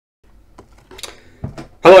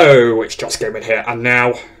Hello, it's Josh Gaming here, and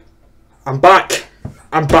now I'm back.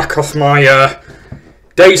 I'm back off my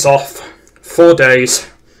days off, 4 days,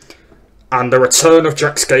 and the return of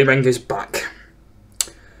Jax Gaming is back.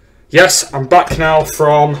 Yes, I'm back now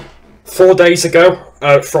from 4 days ago,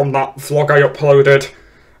 from that vlog I uploaded,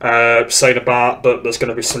 saying about that there's going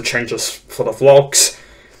to be some changes for the vlogs,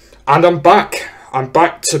 and I'm back. I'm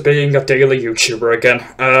back to being a daily YouTuber again.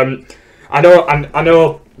 I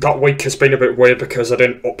know that week has been a bit weird because I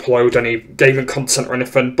didn't upload any gaming content or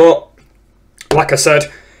anything, but like I said,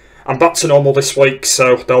 I'm back to normal this week,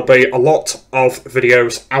 so there'll be a lot of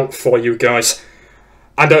videos out for you guys.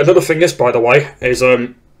 And another thing is, by the way, is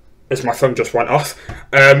my phone just went off,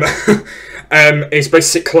 is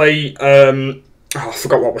basically, I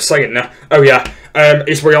forgot what we're saying now. Oh yeah,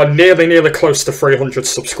 is we are nearly close to 300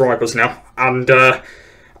 subscribers now, and I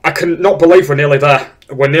can not believe we're nearly there.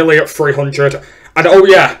 We're nearly at 300, and oh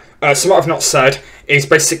yeah, something I've not said is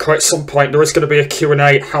basically at some point there is going to be a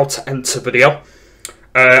Q&A how to enter video.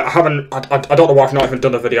 I don't know why I've not even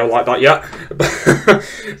done a video like that yet,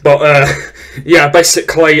 but yeah,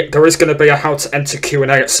 basically there is going to be a how to enter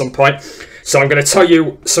Q&A at some point. So I'm going to tell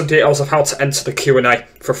you some details of how to enter the Q&A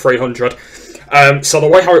for 300. So the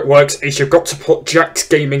way how it works is you've got to put Jax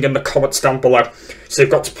Gaming in the comments down below. So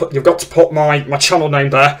you've got to put my channel name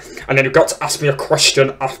there, and then you've got to ask me a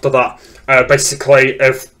question after that. Basically,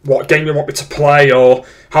 of what game you want me to play, or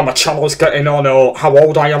how my channel is getting on, or how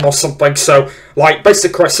old I am, or something. So, like,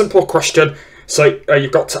 basically a simple question. So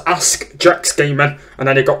you've got to ask Jax Gaming, and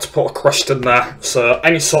then you've got to put a question there. So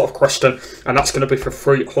any sort of question, and that's going to be for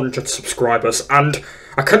 300 subscribers. And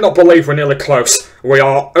I cannot believe we're nearly close. We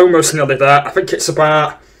are almost nearly there. I think it's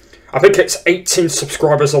 18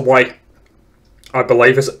 subscribers away. I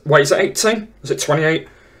believe. Wait, is it 18? Is it 28?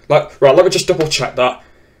 Right, let me just double check that.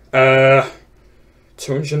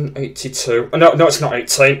 282. No, it's not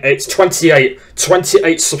 18. It's 28.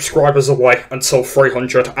 28 subscribers away until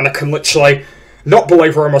 300, and I can literally not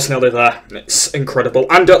believe we're almost nearly there. It's incredible.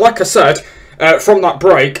 And like I said, from that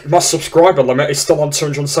break, my subscriber limit is still on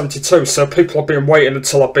 272, so people have been waiting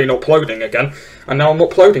until I've been uploading again, and now I'm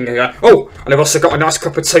uploading again. Oh, and I've also got a nice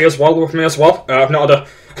cup of tea as well with me as well. I've not had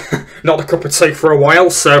a cup of tea for a while,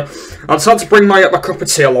 so I decided to bring my cup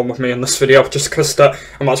of tea along with me in this video, just because I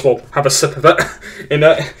might as well have a sip of it in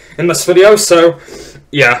this video. So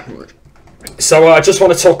yeah, so I just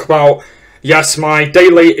want to talk about, yes, my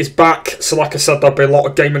daily is back. So like I said, there'll be a lot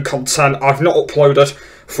of gaming content. I've not uploaded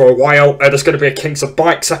for a while. There's going to be a Kings of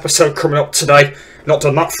Bikes episode coming up today. Not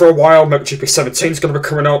done that for a while. MotoGP 17 is going to be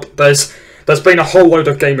coming up. There's been a whole load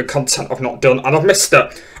of gaming content I've not done, and I've missed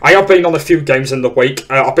it. I have been on a few games in the week.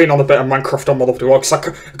 I've been on a bit of Minecraft on My Lovely World,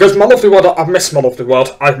 because My Lovely World, I've missed My Lovely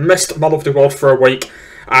World. I've missed My Lovely World for a week,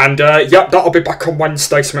 and yeah, that'll be back on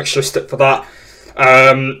Wednesday, so make sure you stick for that.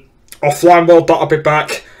 Offline World, that'll be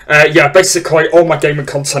back. Yeah, basically all my gaming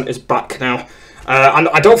content is back now, and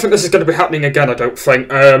I don't think this is going to be happening again. I don't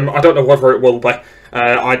think. I don't know whether it will be.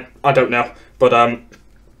 I don't know, but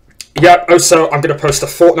yeah, also, I'm going to post a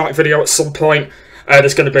Fortnite video at some point.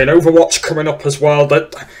 There's going to be an Overwatch coming up as well.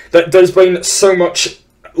 There's been so much,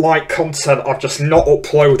 like, content I've just not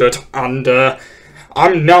uploaded, and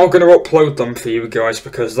I'm now going to upload them for you guys,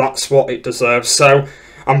 because that's what it deserves. So,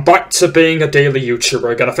 I'm back to being a daily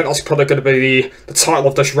YouTuber again. I think that's probably going to be the title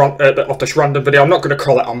of this random video. I'm not going to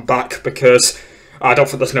call it I'm Back, because I don't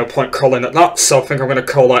think there's no point calling it that, so I think I'm going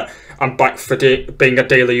to call it I'm Back for being a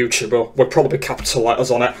daily YouTuber. We'll probably capital letters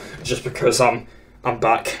on it, just because I'm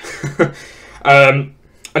back. And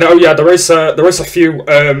oh yeah, there is a few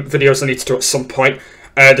videos I need to do at some point.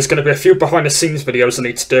 There's going to be a few behind the scenes videos I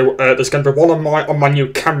need to do. There's going to be one on my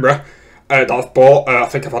new camera that I've bought. I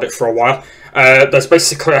think I've had it for a while. There's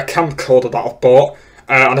basically a camcorder that I've bought,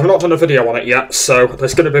 and I've not done a video on it yet, so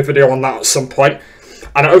there's going to be a video on that at some point.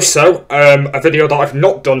 And also, a video that I've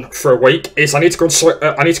not done for a week is I need to go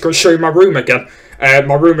and show you my room again.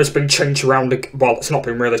 My room has been changed around. Well, it's not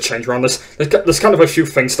been really changed around. There's kind of a few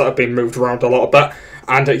things that have been moved around a little bit.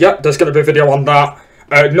 And yeah, there's going to be a video on that.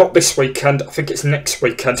 Not this weekend. I think it's next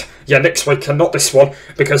weekend. Yeah, next weekend, not this one,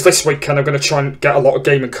 because this weekend I'm going to try and get a lot of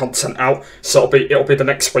gaming content out. So it'll be the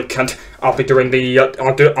next weekend. I'll be doing the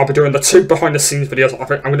I'll be doing the 2 behind the scenes videos. I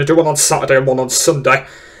think I'm going to do one on Saturday and one on Sunday.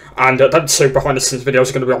 And then 2 behind the scenes videos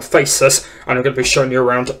are going to be on Faces, and I'm going to be showing you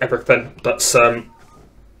around everything that's being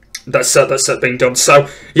done. So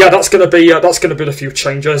yeah, that's going to be the few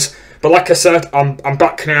changes. But like I said, I'm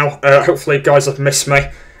back now. Hopefully, you guys have missed me.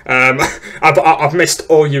 I've missed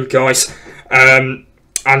all you guys.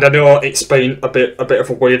 And I know it's been a bit of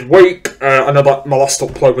a weird week. I know that my last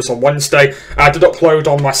upload was on Wednesday. I did upload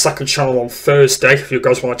on my second channel on Thursday. If you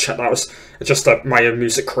guys want to check that, it was just my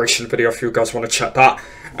music creation video. If you guys want to check that.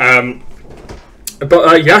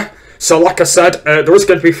 Yeah. So like I said, there is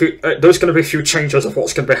going to be a few changes of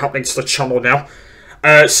what's going to be happening to the channel now.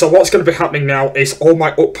 So what's going to be happening now is all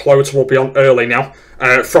my uploads will be on early now,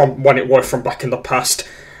 from when it were from back in the past.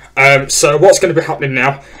 So what's going to be happening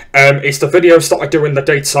now is the videos that I do in the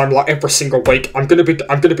daytime, like every single week. I'm going to be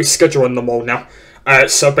scheduling them all now.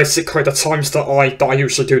 So basically, the times that I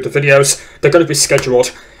usually do the videos, they're going to be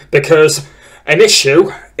scheduled, because an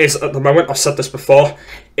issue is, at the moment, I've said this before,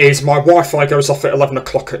 is my Wi-Fi goes off at 11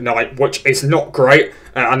 o'clock at night, which is not great.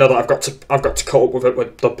 I know that I've got to cope up with it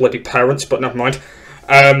with the bloody parents, but never mind.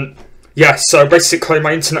 Yeah, so basically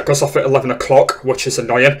my internet goes off at 11 o'clock, which is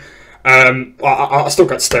annoying. I still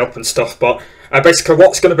get to stay up and stuff, but basically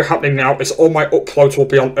what's going to be happening now is all my uploads will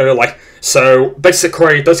be on early. So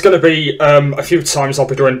basically there's going to be a few times I'll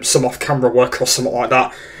be doing some off-camera work or something like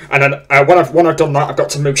that, and then when I've done that, I've got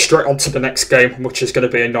to move straight on to the next game, which is going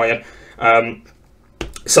to be annoying.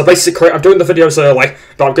 So basically, I'm doing the videos early,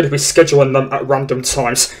 but I'm going to be scheduling them at random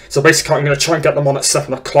times. So basically, I'm going to try and get them on at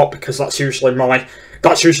 7 o'clock, because that's usually my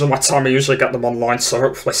time I usually get them online, so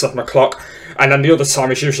hopefully 7 o'clock. And then the other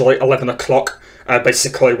time is usually 11 o'clock,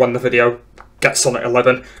 basically when the video gets on at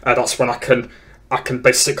 11. That's when I can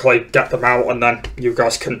basically get them out, and then you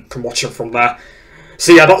guys can watch them from there.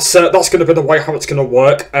 So yeah, that's going to be the way how it's going to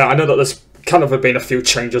work. I know that there's kind of been a few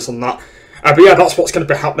changes on that. But yeah, that's what's going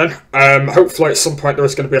to be happening. Hopefully at some point there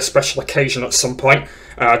is going to be a special occasion at some point.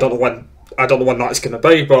 I don't know when that is going to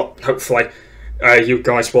be, but hopefully you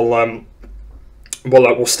guys will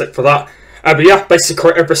stick for that. But yeah,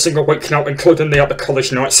 basically every single week now, including the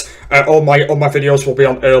college nights, all my videos will be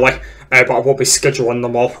on early, but I will be scheduling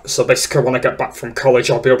them all. So basically, when I get back from college,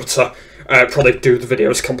 I'll be able to probably do the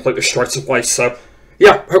videos completely straight away. So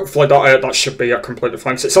yeah, hopefully that should be completely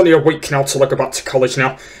fine. So it's only a week now till I go back to college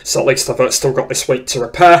now, so at least I've still got this week to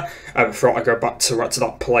repair before I go back to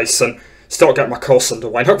that place and start getting my course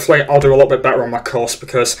underway. And hopefully I'll do a little bit better on my course,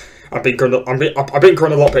 because I've been going a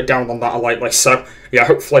little bit down on that lately. So yeah,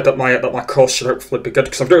 hopefully that my course should hopefully be good,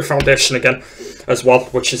 because I'm doing foundation again as well,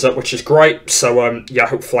 which is great. So yeah,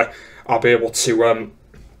 hopefully I'll be able to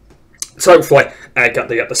hopefully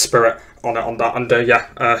get the spirit on that. And yeah.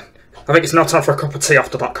 I think it's now time for a cup of tea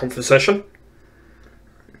after that conversation.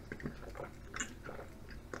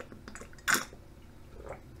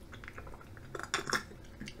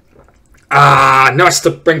 Nice to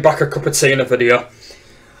bring back a cup of tea in a video.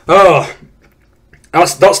 Oh,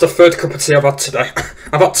 that's the third cup of tea I've had today.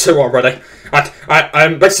 I've had two already.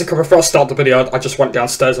 Basically, before I start the video, I just went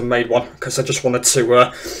downstairs and made one, because I just wanted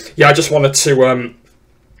to,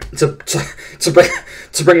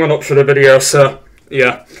 to bring one up for the video. So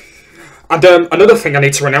yeah. And another thing I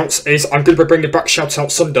need to announce is I'm going to be bringing back Shout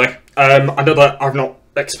Out Sunday. I know that I've not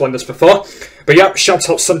explained this before, but yeah, Shout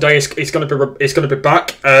Out Sunday is going to be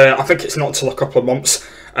back. I think it's not until a couple of months.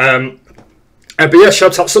 But yeah,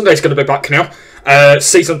 Shout Out Sunday is going to be back now.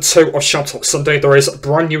 Season 2 of Shout Out Sunday. There is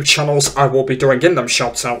brand new channels I will be doing in them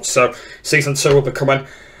shout outs. So Season 2 will be coming.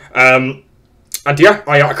 And yeah,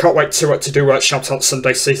 I can't wait to do Shout Out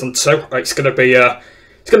Sunday Season 2. It's going to be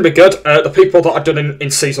good. The people that I've done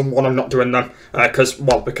in Season 1, I'm not doing them, because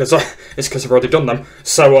I've already done them.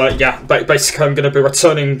 So yeah, basically I'm going to be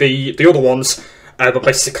returning the other ones, but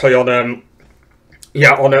basically on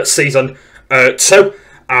Season 2,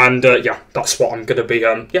 and yeah, that's what I'm going to be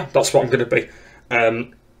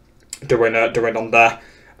doing on there.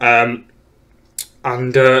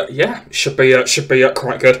 And yeah, should be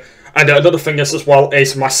quite good. And another thing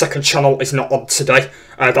is my second channel is not on today.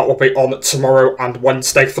 That will be on tomorrow and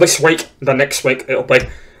Wednesday for this week. Then next week it'll be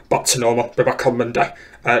back to normal. Be back on Monday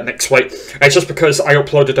next week. It's just because I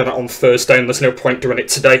uploaded it on Thursday, and there's no point doing it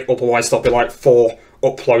today. Otherwise there'll be like 4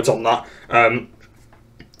 uploads on that.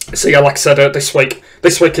 So yeah, like I said, this week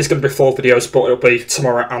is going to be 4 videos, but it'll be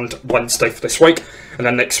tomorrow and Wednesday for this week, and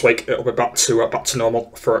then next week it'll be back to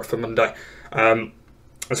normal for Monday.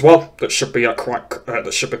 As well, that should be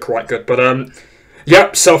quite good. But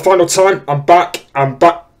yeah, so final time, I'm back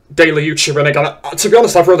daily YouTubing again. To be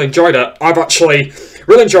honest, I've really enjoyed it. I've actually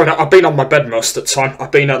really enjoyed it. I've been on my bed most of the time.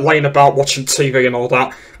 I've been laying about watching TV and all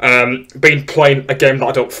that. Been playing a game that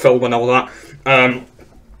I don't film and all that. And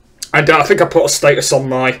I think I put a status on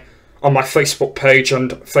my Facebook page and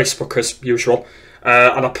Facebook as usual,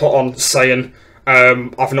 and I put on saying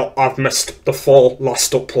I've missed the 4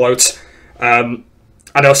 last uploads.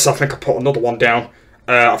 And also I think I put another one down.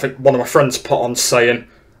 I think one of my friends put on saying,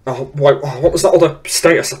 what was that other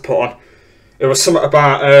status I put on? It was something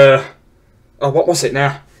about, oh, what was it now?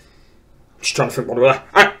 I'm just trying to think what it was.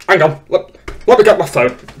 Hang on, let me get my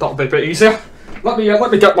phone. That'll be a bit easier. Let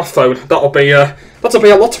me get my phone. That'll be a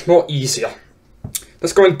lot more easier.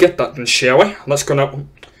 Let's go and get that then, shall we? Let's go now.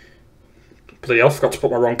 Bloody hell, I forgot to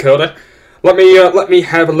put my wrong code in. Let me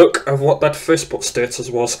have a look at what that Facebook status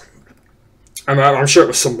was. I'm sure it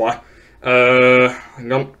was somewhere.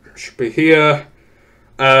 Hang on, should be here.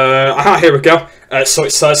 Here we go. So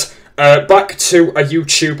it says, back to a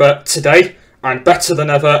YouTuber today, and better than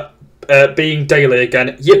ever, being daily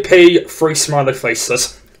again. Yippee! 3 smiley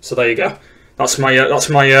faces. So there you go. That's my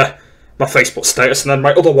Facebook status, and then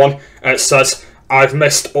my other one says, I've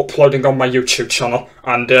missed uploading on my YouTube channel,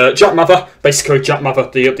 and Jack Mather, basically Jack Mather,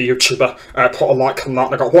 the YouTuber, put a like on that,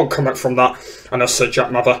 and I got one comment from that, and also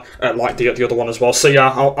Jack Mather liked the other one as well. So yeah,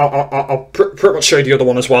 I'll pretty much show you the other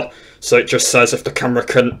one as well. So it just says, if the camera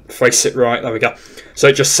can face it right, there we go. So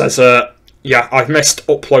it just says, yeah, I've missed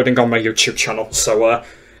uploading on my YouTube channel. So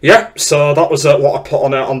yeah, so that was what I put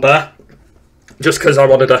on there. Just because I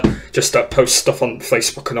wanted to just post stuff on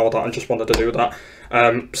Facebook and all that, and just wanted to do that.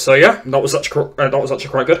 So yeah, that was actually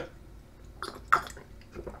quite good.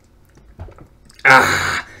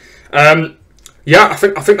 Yeah, I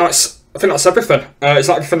think that's everything. Is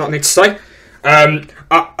that everything that I need to say?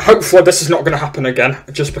 Hopefully this is not going to happen again,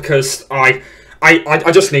 just because I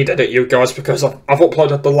just need to edit you guys, because I've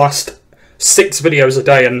uploaded the last 6 videos a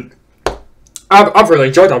day, and I've really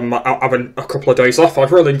enjoyed having a couple of days off.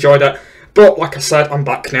 I've really enjoyed it. But, like I said, I'm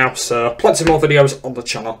back now, so plenty more videos on the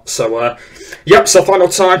channel. So, yep, so final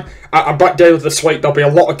time. I'm back daily this week. There'll be a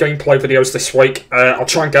lot of gameplay videos this week. I'll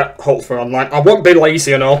try and get hopefully online. I won't be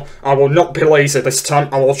lazy and all. I will not be lazy this time.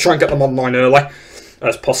 I will try and get them online early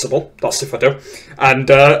as possible. That's if I do. And,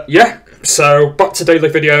 yeah, so back to daily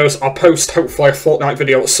videos. I'll post, hopefully, a Fortnite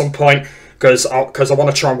video at some point, because I want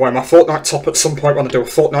to try and wear my Fortnite top at some point when I do a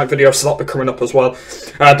Fortnite video, so that'll be coming up as well.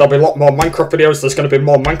 There'll be a lot more Minecraft videos. There's going to be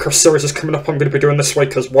more Minecraft series coming up I'm going to be doing this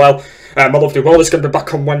week as well. My Lovely World is going to be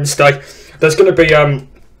back on Wednesday. There's going to be a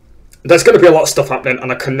lot of stuff happening,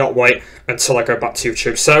 and I cannot wait until I go back to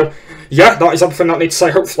YouTube. So, yeah, that is everything I need to say.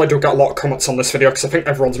 Hopefully I do get a lot of comments on this video, because I think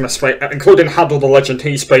everyone's missed me, including Haddle the Legend.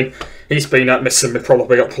 He's been missing me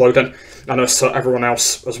probably uploading, and also everyone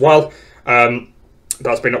else as well.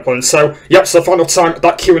 That's been uploaded. So, yep, so final time,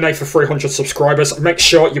 that Q&A for 300 subscribers. Make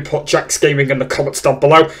sure you put Jack's Gaming in the comments down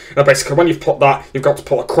below. Basically, when you've put that, you've got to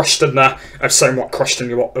put a question there of saying what question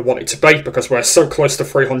you want it to be, because we're so close to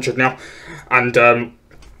 300 now. And,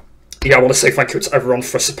 yeah, I want to say thank you to everyone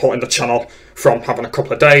for supporting the channel from having a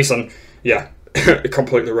couple of days, and, yeah,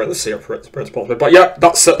 completely really see it for it. But, yeah,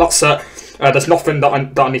 that's it. There's nothing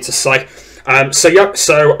that I need to say. So yeah,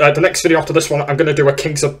 the next video after this one, I'm going to do a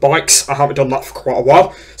Kings of Bikes. I haven't done that for quite a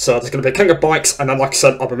while. So there's going to be a King of Bikes, and then like I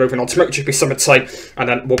said, I'll be moving on to MotoGP Summit Day, and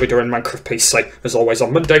then we'll be doing Minecraft PC, as always,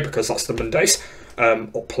 on Monday, because that's the Monday's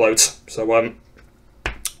uploads. So,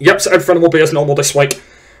 yep, so everything will be as normal this week,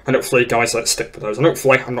 and hopefully you guys stick with those, and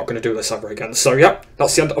hopefully I'm not going to do this ever again. So yeah,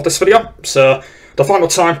 that's the end of this video. So, the final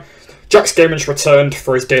time, Jack's Gaming's returned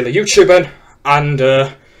for his daily YouTubing, and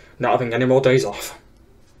not having any more days off.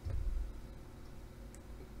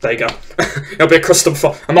 There you go. It'll be a custom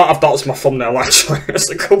I might have that as my thumbnail, actually. It's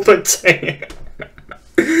a cup of tea.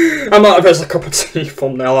 I might have it as a cup of tea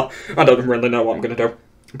thumbnail. I don't really know what I'm going to do.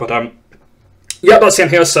 But, yeah, that's the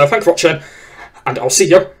end here. So, thanks for watching. And I'll see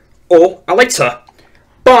you all later.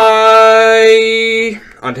 Bye!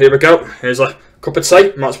 And here we go. Here's a cup of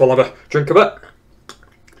tea. Might as well have a drink of it.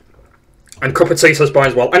 And cup of tea says bye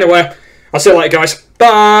as well. Anyway, I'll see you later, guys.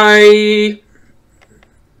 Bye!